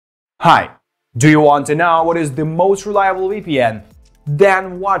Hi, do you want to know what is the most reliable VPN?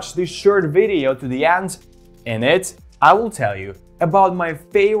 Then watch this short video to the end. In it, I will tell you about my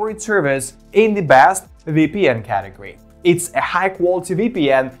favorite service in the best VPN category. It's a high-quality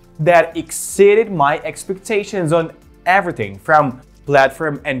VPN that exceeded my expectations on everything from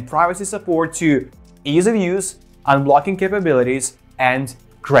platform and privacy support to ease of use, unblocking capabilities, and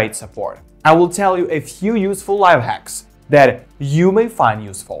great support. I will tell you a few useful life hacks that you may find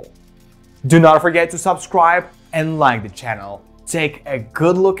useful. Do not forget to subscribe and like the channel. Take a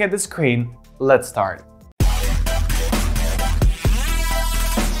good look at the screen. Let's start.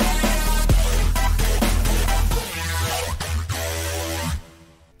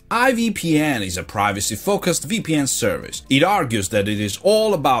 IVPN is a privacy-focused VPN service. It argues that it is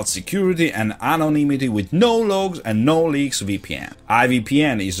all about security and anonymity with no logs and no leaks VPN.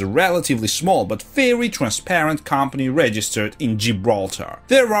 IVPN is a relatively small but very transparent company registered in Gibraltar.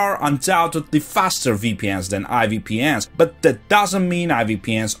 There are undoubtedly faster VPNs than IVPNs, but that doesn't mean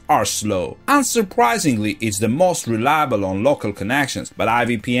IVPNs are slow. Unsurprisingly, it's the most reliable on local connections, but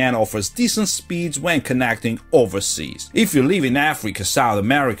IVPN offers decent speeds when connecting overseas. If you live in Africa, South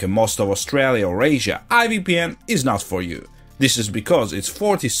America, most of Australia or Asia, IVPN is not for you. This is because its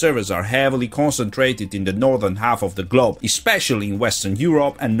 40 servers are heavily concentrated in the northern half of the globe, especially in Western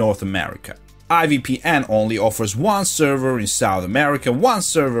Europe and North America. IVPN only offers one server in South America, one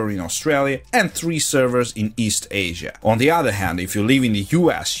server in Australia, and 3 servers in East Asia. On the other hand, if you live in the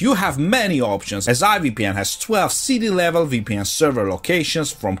US, you have many options, as IVPN has 12 city-level VPN server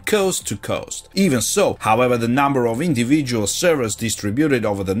locations from coast to coast. Even so, however, the number of individual servers distributed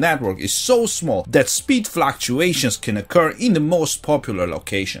over the network is so small that speed fluctuations can occur in the most popular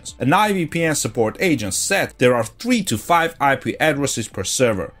locations. An IVPN support agent said there are 3 to 5 IP addresses per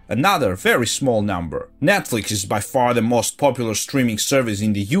server, another very small number. Netflix is by far the most popular streaming service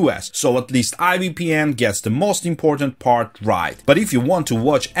in the US, so at least IVPN gets the most important part right. But if you want to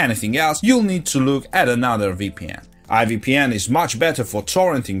watch anything else, you'll need to look at another VPN. IVPN is much better for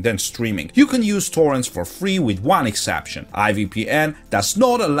torrenting than streaming. You can use torrents for free with one exception. IVPN does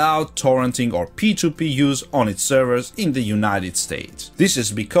not allow torrenting or P2P use on its servers in the United States. This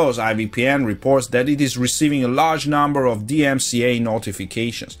is because IVPN reports that it is receiving a large number of DMCA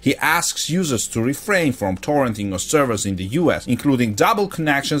notifications. He asks users to refrain from torrenting on servers in the US, including double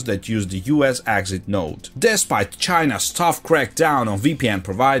connections that use the US exit node. Despite China's tough crackdown on VPN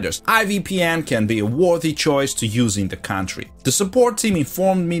providers, IVPN can be a worthy choice to use in the country. The support team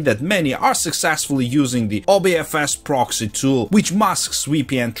informed me that many are successfully using the OBFS proxy tool, which masks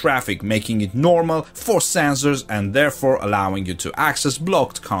VPN traffic, making it normal for censors and therefore allowing you to access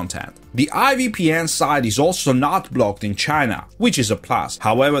blocked content. The IVPN site is also not blocked in China, which is a plus.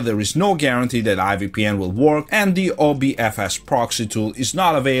 However, there is no guarantee that IVPN will work, and the OBFS proxy tool is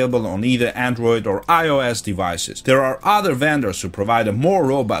not available on either Android or iOS devices. There are other vendors who provide a more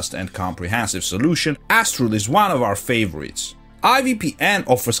robust and comprehensive solution. Astral is one of our favorites. IVPN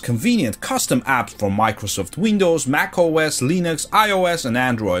offers convenient custom apps for Microsoft Windows, macOS, Linux, iOS and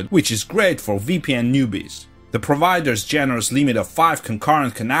Android, which is great for VPN newbies. The provider's generous limit of 5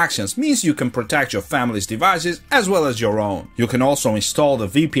 concurrent connections means you can protect your family's devices as well as your own. You can also install the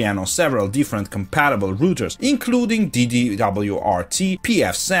VPN on several different compatible routers, including DDWRT,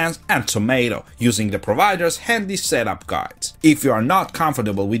 pfSense, and Tomato, using the provider's handy setup guides. If you are not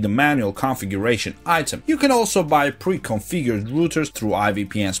comfortable with the manual configuration item, you can also buy pre-configured routers through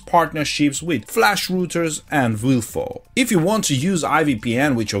IVPN's partnerships with Flash Routers and Wilfo. If you want to use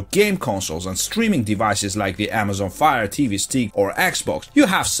IVPN with your game consoles and streaming devices like the Amazon Fire TV Stick or Xbox, you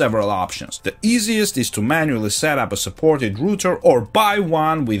have several options. The easiest is to manually set up a supported router or buy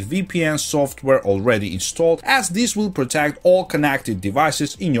one with VPN software already installed, as this will protect all connected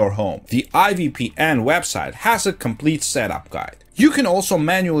devices in your home. The IVPN website has a complete setup guide. You can also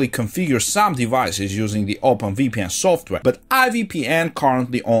manually configure some devices using the OpenVPN software, but IVPN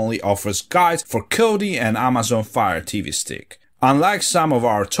currently only offers guides for Kodi and Amazon Fire TV Stick. Unlike some of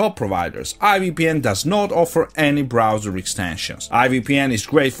our top providers, IVPN does not offer any browser extensions. IVPN is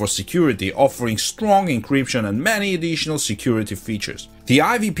great for security, offering strong encryption and many additional security features. The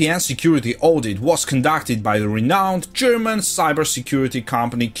IVPN security audit was conducted by the renowned German cybersecurity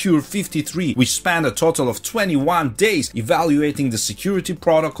company Cure53, which spanned a total of 21 days evaluating the security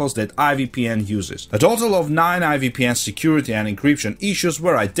protocols that IVPN uses. A total of 9 IVPN security and encryption issues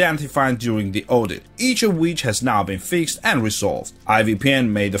were identified during the audit, each of which has now been fixed and resolved. IVPN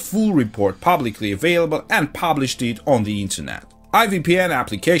made the full report publicly available and published it on the internet. IVPN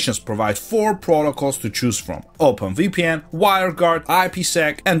applications provide 4 protocols to choose from: OpenVPN, WireGuard,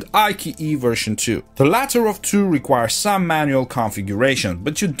 IPsec, and IKE version 2. The latter of 2 requires some manual configuration,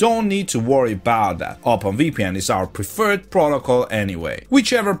 but you don't need to worry about that. OpenVPN is our preferred protocol anyway.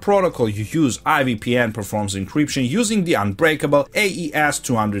 Whichever protocol you use, IVPN performs encryption using the unbreakable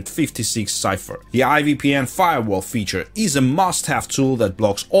AES-256 cipher. The IVPN firewall feature is a must-have tool that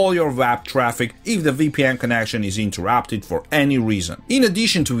blocks all your web traffic if the VPN connection is interrupted for any reason. In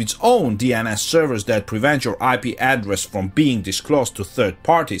addition to its own DNS servers that prevent your IP address from being disclosed to third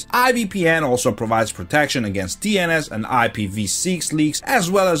parties, IVPN also provides protection against DNS and IPv6 leaks, as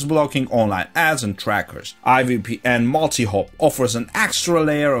well as blocking online ads and trackers. IVPN multi-hop offers an extra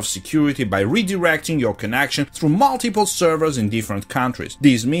layer of security by redirecting your connection through multiple servers in different countries.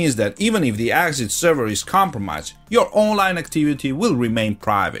 This means that even if the exit server is compromised, your online activity will remain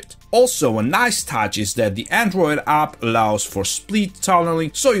private. Also, a nice touch is that the Android app allows for split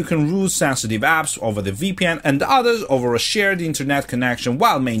tunneling, so you can route sensitive apps over the VPN and others over a shared internet connection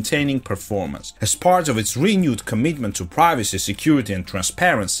while maintaining performance. As part of its renewed commitment to privacy, security, and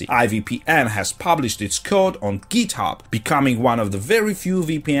transparency, IVPN has published its code on GitHub, becoming one of the very few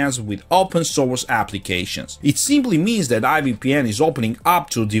VPNs with open source applications. It simply means that IVPN is opening up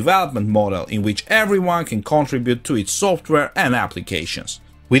to a development model in which everyone can contribute to its software and applications.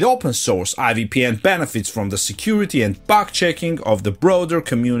 With open source, IVPN benefits from the security and bug checking of the broader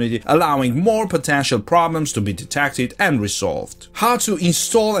community, allowing more potential problems to be detected and resolved. How to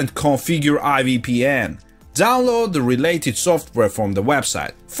install and configure IVPN? Download the related software from the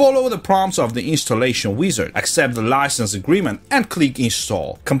website. Follow the prompts of the installation wizard, accept the license agreement, and click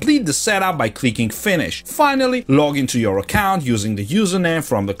Install. Complete the setup by clicking Finish. Finally, log into your account using the username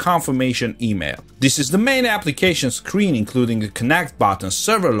from the confirmation email. This is the main application screen, including the Connect button,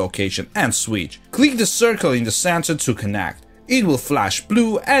 server location, and switch. Click the circle in the center to connect. It will flash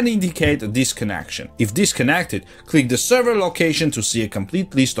blue and indicate a disconnection. If disconnected, click the server location to see a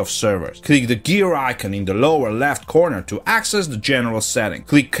complete list of servers. Click the gear icon in the lower left corner to access the general setting.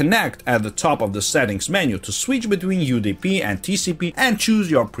 Click Connect at the top of the settings menu to switch between UDP and TCP and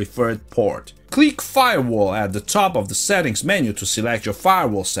choose your preferred port. Click Firewall at the top of the settings menu to select your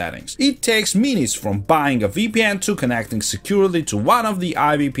firewall settings. It takes minutes from buying a VPN to connecting securely to one of the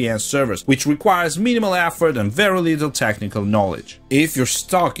IVPN servers, which requires minimal effort and very little technical knowledge. If you're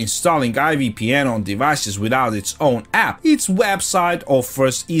stuck installing IVPN on devices without its own app, its website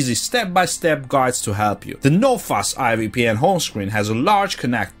offers easy step-by-step guides to help you. The No-Fuss IVPN home screen has a large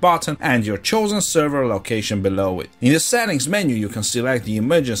Connect button and your chosen server location below it. In the settings menu, you can select the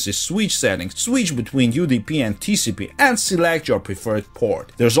emergency switch settings, switch between UDP and TCP, and select your preferred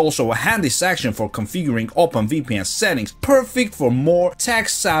port. There's also a handy section for configuring OpenVPN settings, perfect for more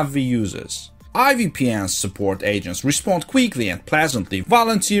tech-savvy users. IVPN support agents respond quickly and pleasantly,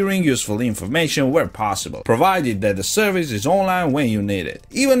 volunteering useful information where possible, provided that the service is online when you need it.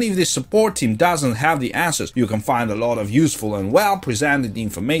 Even if the support team doesn't have the answers, you can find a lot of useful and well-presented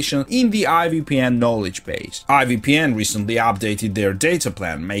information in the IVPN knowledge base. IVPN recently updated their data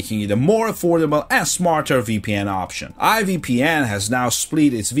plan, making it a more affordable and smarter VPN option. IVPN has now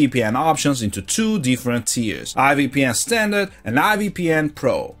split its VPN options into 2 different tiers: IVPN Standard and IVPN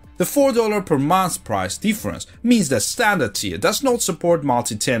Pro. The $4 per month price difference means that Standard tier does not support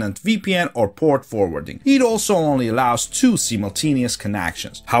multi-tenant VPN or port forwarding. It also only allows 2 simultaneous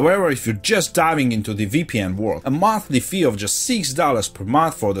connections. However, if you're just diving into the VPN world, a monthly fee of just $6 per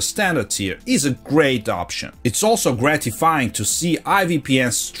month for the Standard tier is a great option. It's also gratifying to see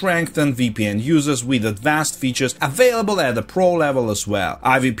IVPN strengthen VPN users with advanced features available at the Pro level as well.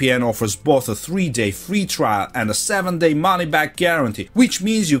 IVPN offers both a 3-day free trial and a 7-day money-back guarantee, which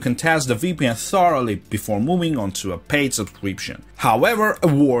means you can test the VPN thoroughly before moving on to a paid subscription. However, a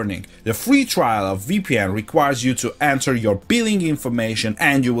warning: the free trial of VPN requires you to enter your billing information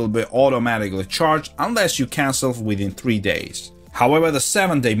and you will be automatically charged unless you cancel within 3 days. However, the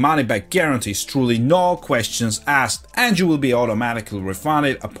 7-day money-back guarantee is truly no questions asked, and you will be automatically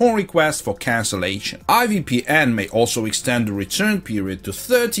refunded upon request for cancellation. IVPN may also extend the return period to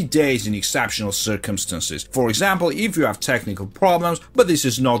 30 days in exceptional circumstances, for example if you have technical problems, but this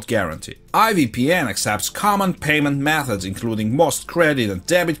is not guaranteed. IVPN accepts common payment methods including most credit and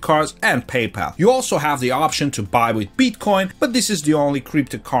debit cards and PayPal. You also have the option to buy with Bitcoin, but this is the only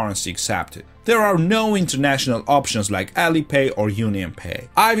cryptocurrency accepted. There are no international options like Alipay or UnionPay.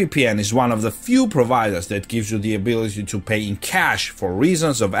 IVPN is one of the few providers that gives you the ability to pay in cash for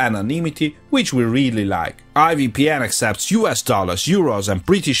reasons of anonymity, which we really like. IVPN accepts US dollars, euros and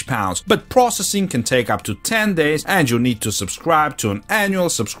British pounds, but processing can take up to 10 days and you need to subscribe to an annual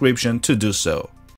subscription to do so.